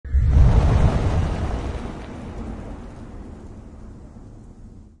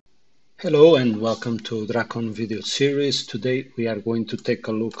Hello and welcome to Drakon video series. Today we are going to take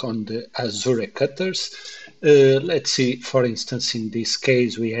a look on the Azure cutters. Let's see, for instance, in this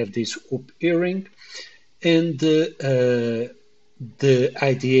case we have this hoop earring, and the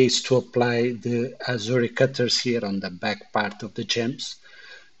idea is to apply the Azure cutters here on the back part of the gems.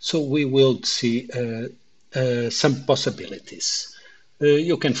 So we will see some possibilities.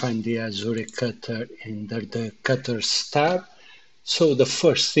 You can find the Azure cutter under the cutters tab. So the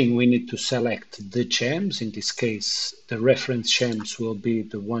first thing we need to select the gems. In this case, the reference gems will be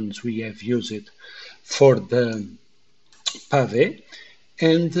the ones we have used for the pave.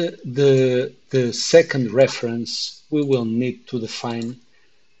 And the second reference, we will need to define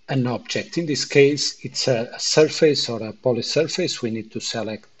an object. In this case, it's a surface or a polysurface. We need to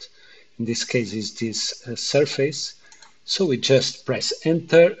select, in this case, is this surface. So we just press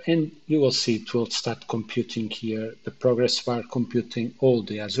enter and you will see it will start computing here, the progress bar computing all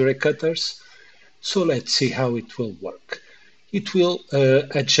the Azure cutters. So let's see how it will work. It will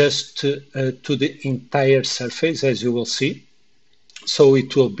adjust to the entire surface, as you will see. So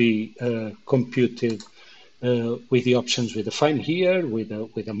it will be computed with the options we define here, with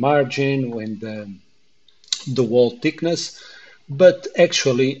a margin, and the wall thickness. But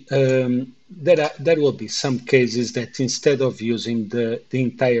actually, there will be some cases that instead of using the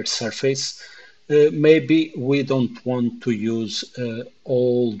entire surface, maybe we don't want to use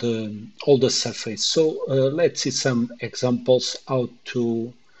all the surface. So let's see some examples how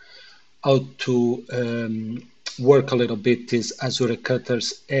to work a little bit these Azure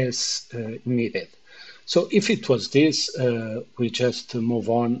cutters as needed. So if it was this, we just move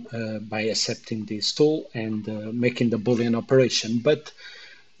on by accepting this tool and making the Boolean operation. But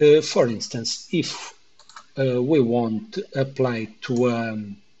for instance, if we want to apply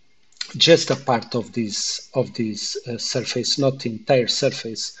to just a part of this surface, not the entire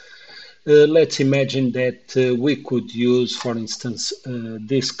surface, let's imagine that we could use, for instance,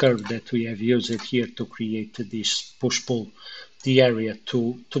 this curve that we have used here to create this push-pull, the area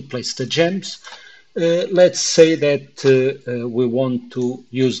to place the gems. Let's say that we want to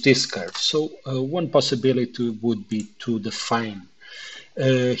use this curve. So one possibility would be to define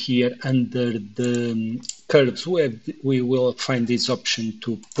here under the curves, we will find this option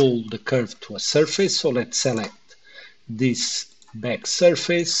to pull the curve to a surface. So let's select this back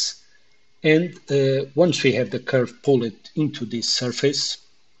surface. And once we have the curve pulled into this surface,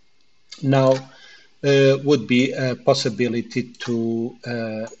 now would be a possibility to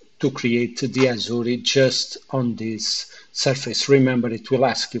create the Azure just on this surface. Remember, it will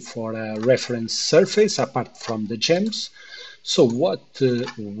ask you for a reference surface apart from the gems. So what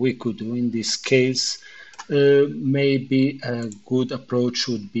we could do in this case, maybe a good approach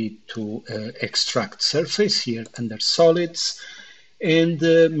would be to extract surface here under solids and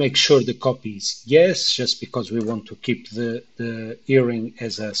make sure the copy is yes, just because we want to keep the earring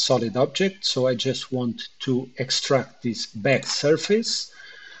as a solid object. So I just want to extract this back surface.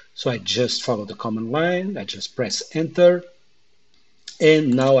 So I just follow the command line, I just press enter, and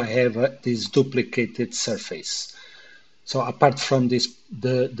now I have this duplicated surface. So apart from this,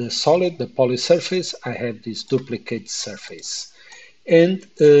 the solid, the poly surface, I have this duplicate surface. And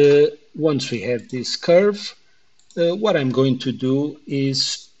once we have this curve, what I'm going to do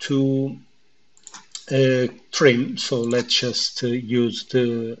is to trim. So let's just use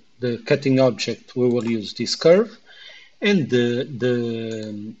the cutting object. We will use this curve, and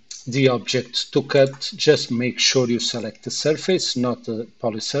the object to cut, just make sure you select the surface, not the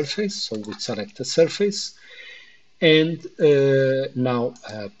poly surface. So we select the surface. And now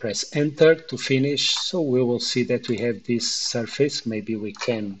press enter to finish. So we will see that we have this surface. Maybe we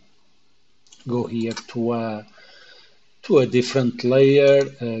can go here to a different layer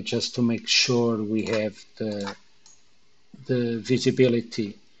just to make sure we have the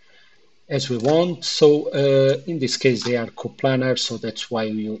visibility as we want. So in this case they are coplanar, so that's why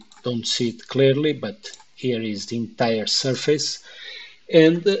you don't see it clearly, but here is the entire surface.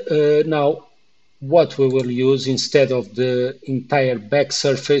 And now what we will use, instead of the entire back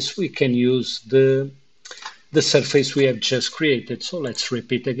surface, we can use the surface we have just created. So let's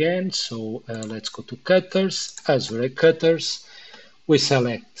repeat again. So let's go to cutters, Azure cutters. We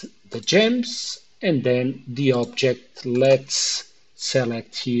select the gems and then the object. Let's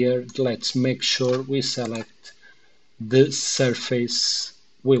select here. Let's make sure we select the surface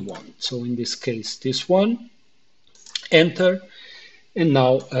we want. So in this case, this one, enter. And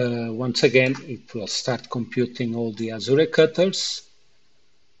now, once again, it will start computing all the Azure cutters.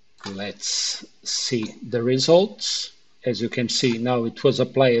 Let's see the results. as you can see now, it was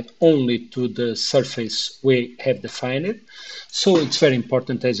applied only to the surface we have defined. So it's very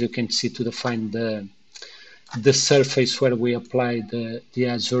important, as you can see, to define the surface where we apply the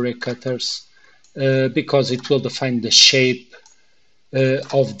Azure cutters, because it will define the shape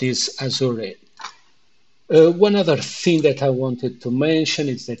of this Azure. One other thing that I wanted to mention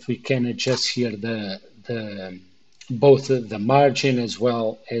is that we can adjust here both the margin as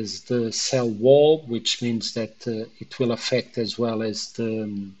well as the cell wall, which means that it will affect as well as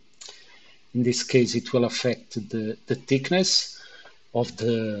in this case, it will affect the thickness of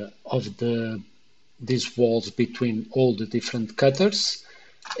these walls between all the different cutters.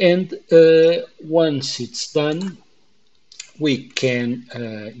 And once it's done, we can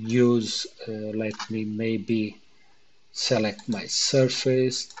use, let me maybe select my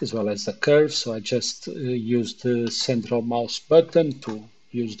surface as well as the curve. So I just use the central mouse button to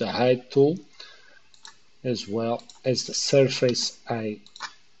use the hide tool, as well as the surface. I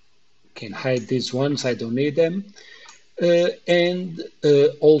can hide these ones, I don't need them. And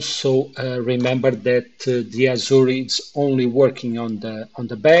also remember that the Azure is only working on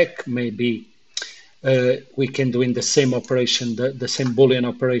the back. Maybe we can do in the same operation, the same Boolean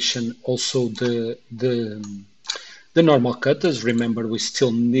operation, also the normal cutters. Remember, we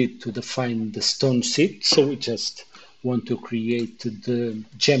still need to define the stone seat, so we just want to create the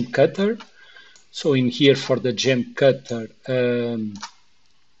gem cutter. So in here for the gem cutter,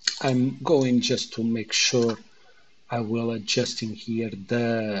 I'm going just to make sure I will adjust in here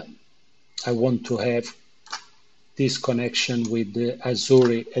I want to have this connection with the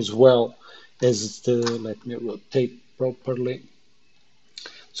Azure as well as let me rotate properly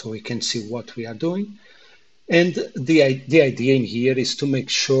so we can see what we are doing. And the idea in here is to make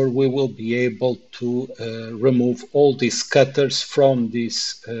sure we will be able to remove all these cutters from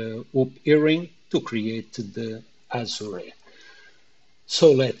this hoop earring to create the Azure.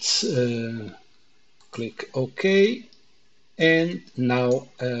 So let's click OK, and now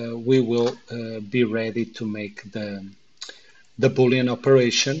we will be ready to make the Boolean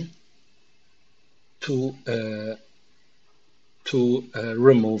operation to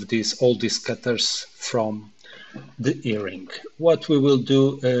remove all these cutters from the earring. What we will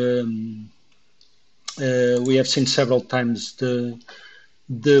do, we have seen several times the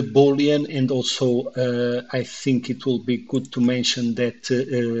Boolean, and also I think it will be good to mention that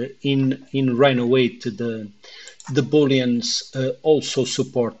in Rhino 8 the Booleans also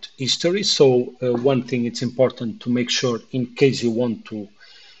support history. So one thing it's important to make sure, in case you want to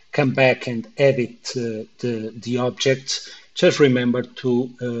come back and edit the objects, just remember to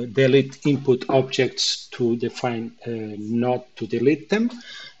delete input objects to define not to delete them.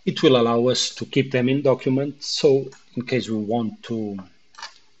 It will allow us to keep them in document. So in case we want to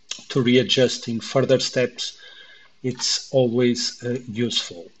readjust in further steps, it's always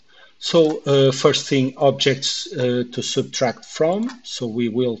useful. So first thing, objects to subtract from. So we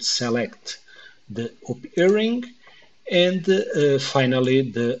will select the hoop earring, and finally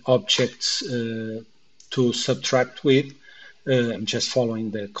the objects to subtract with. I'm just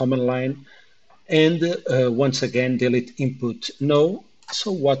following the command line, and once again delete input no.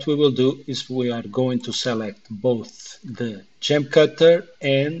 So what we will do is we are going to select both the gem cutter,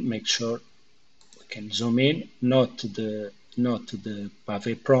 and make sure we can zoom in, not the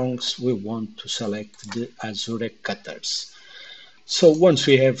pave prongs. We want to select the Azure cutters. So once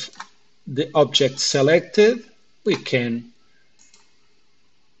we have the object selected, we can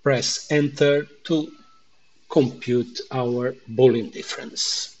press enter to compute our Boolean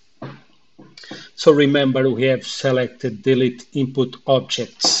difference. So remember, we have selected delete input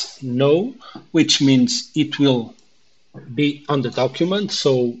objects no, which means it will be on the document.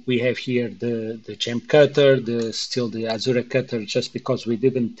 So we have here the gem cutter, still the Azure cutter, just because we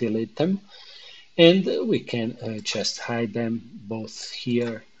didn't delete them, and we can just hide them both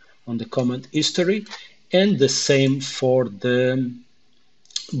here on the command history. And the same for both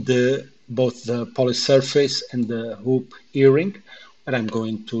the polysurface and the hoop earring, but I'm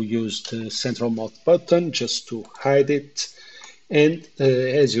going to use the central mouse button just to hide it. And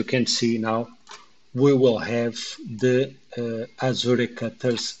as you can see now, we will have the Azure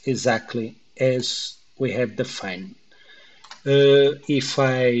cutters exactly as we have defined. If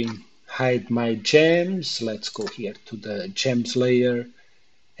I hide my gems, let's go here to the gems layer,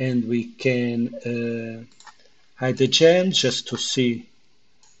 and we can hide the gems just to see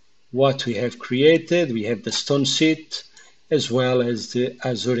what we have created. We have the stone seat as well as the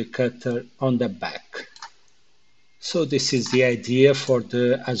Azure cutter on the back. So this is the idea for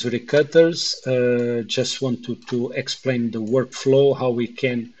the Azure cutters. Just wanted to explain the workflow, how we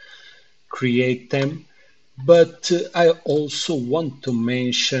can create them. But I also want to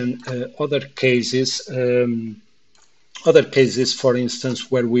mention other cases, for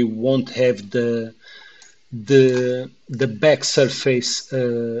instance, where we won't have the back surface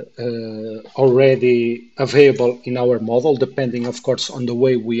already available in our model, depending, of course, on the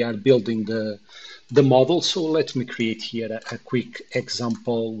way we are building the model. So let me create here a quick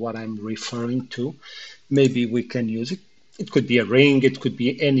example what I'm referring to. Maybe we can use it. It could be a ring, it could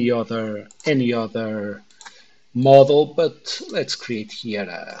be any other model, but let's create here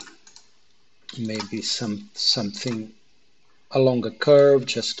maybe something along a curve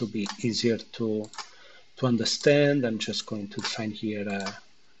just to be easier to understand. I'm just going to define here a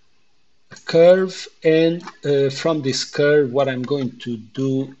curve, and from this curve, what I'm going to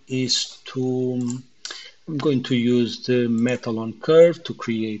do is I'm going to use the metal on curve to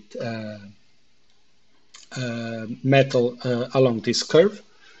create metal along this curve.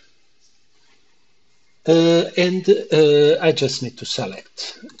 And I just need to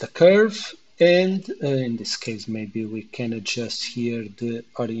select the curve, and in this case maybe we can adjust here the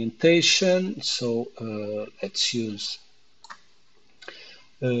orientation. So let's use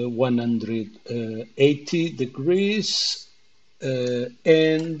 180 degrees,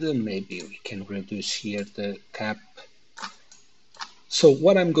 and maybe we can reduce here the cap. So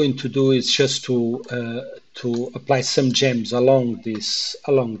what I'm going to do is just to apply some gems along this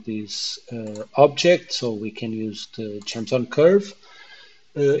object, so we can use the gems on curve.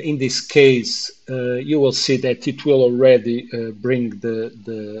 In this case, you will see that it will already bring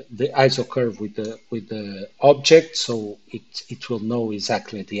the ISO curve with the object, so it will know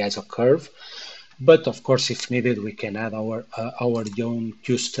exactly the ISO curve. But of course, if needed, we can add our own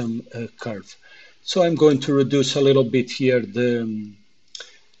custom curve. So I'm going to reduce a little bit here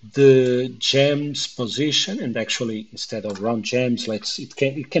the gems position, and actually instead of round gems, it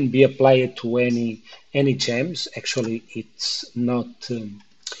can be applied to any gems. Actually, it's not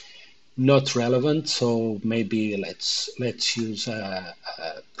relevant. So maybe let's use a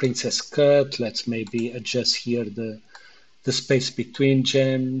princess cut. Let's maybe adjust here the space between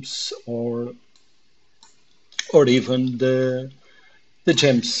gems, or even the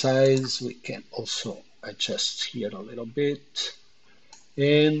gem size. We can also adjust here a little bit.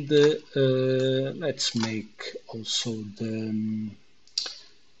 And let's make also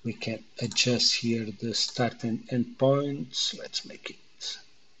we can adjust here the start and end points. Let's make it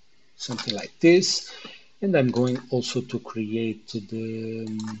something like this. And I'm going also to create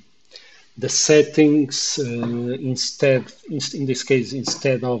the settings in this case,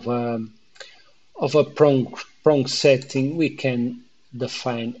 instead of a prong setting, we can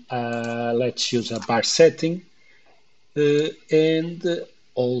define, let's use a bar setting. And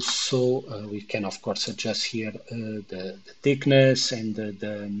also we can of course adjust here the thickness and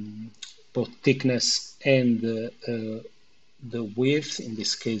both thickness and the width, in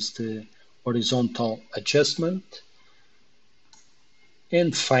this case the horizontal adjustment.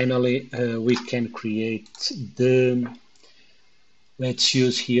 And finally we can create let's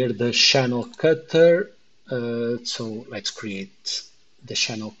use here the channel cutter. So let's create the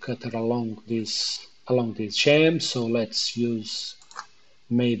channel cutter along this gem. So let's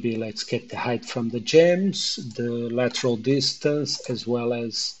get the height from the gems, the lateral distance, as well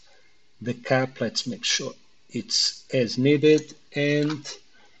as the cap. Let's make sure it's as needed, and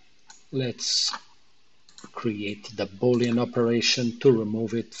let's create the Boolean operation to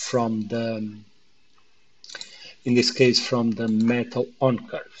remove it from in this case, from the metal on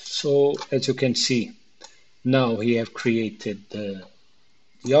curve. So as you can see, now we have created the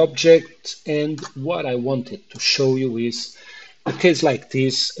object, and what I wanted to show you is a case like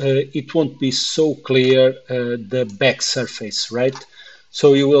this. It won't be so clear the back surface, right?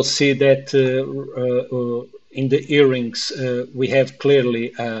 So you will see that in the earrings we have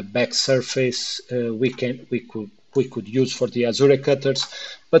clearly a back surface we could use for the Azure cutters,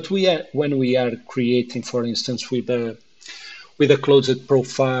 but when we are creating, for instance, with a closed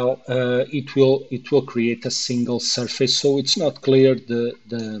profile, it will create a single surface, so it's not clear the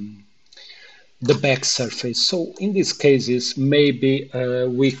back surface. So in these cases, maybe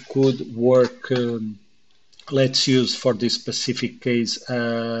we could work. Let's use for this specific case.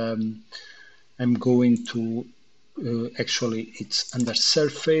 I'm going to actually it's under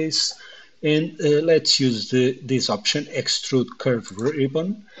surface, and let's use this option, extrude curve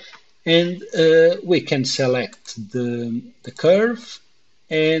ribbon. And we can select the curve,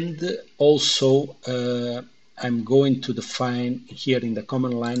 and also I'm going to define here in the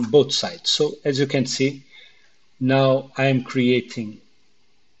command line both sides. So as you can see, now I'm creating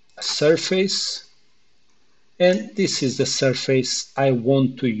a surface, and this is the surface I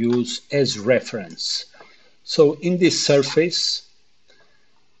want to use as reference. So in this surface,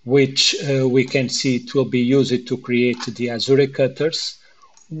 which we can see it will be used to create the Azure cutters,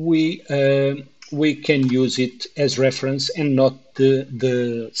 we we can use it as reference and not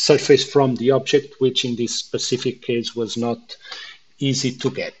the surface from the object, which in this specific case was not easy to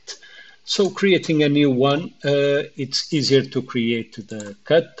get. So creating a new one, it's easier to create the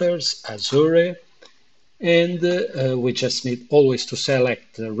cutters, Azure, and we just need always to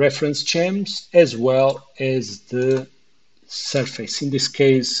select the reference gems as well as the surface. In this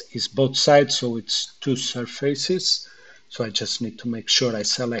case, is both sides, so it's two surfaces. So I just need to make sure I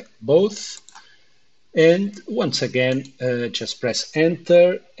select both. And once again, just press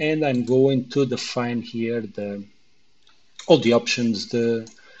enter, and I'm going to define here all the options, the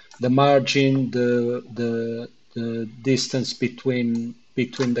margin, the distance between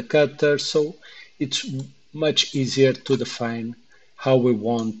the cutters. So it's much easier to define how we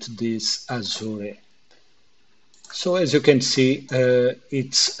want this Azure. So as you can see,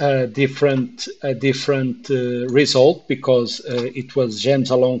 it's a different result because it was gems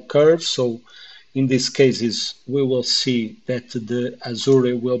along curves. So in these cases, we will see that the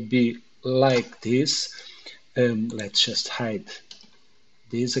Azure will be like this. Let's just hide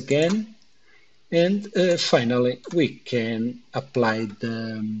this again. And finally, we can apply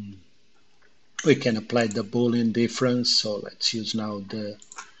the Boolean difference. So let's use now the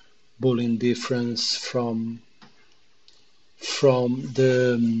Boolean difference from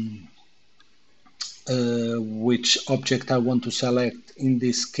the which object I want to select. In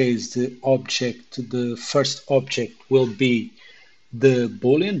this case, the first object will be the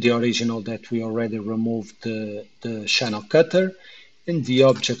Boolean, the original that we already removed the channel cutter, and the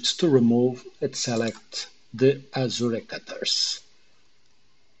objects to remove, let's select the Azure cutters.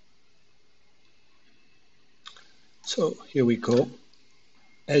 So here we go.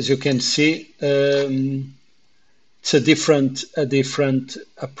 As you can see, it's a different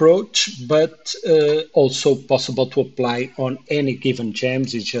approach, but also possible to apply on any given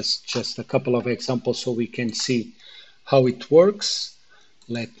gems. It's just a couple of examples so we can see how it works.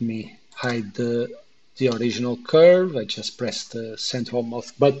 Let me hide the original curve. I just press the central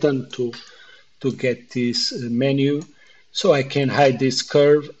mouse button to get this menu. So I can hide this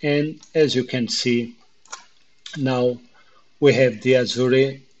curve, and as you can see, now we have the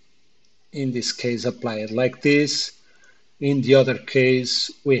Azure, in this case, applied like this. In the other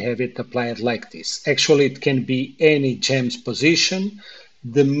case, we have it applied like this. Actually, it can be any gem's position.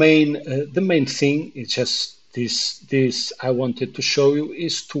 The main thing is just this I wanted to show you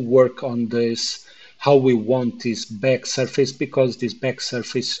is to work on this, how we want this back surface, because this back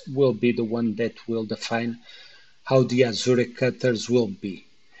surface will be the one that will define how the Azure cutters will be.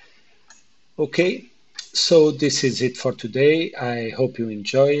 Okay, so this is it for today. I hope you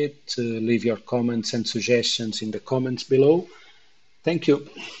enjoy it. Leave your comments and suggestions in the comments below. Thank you.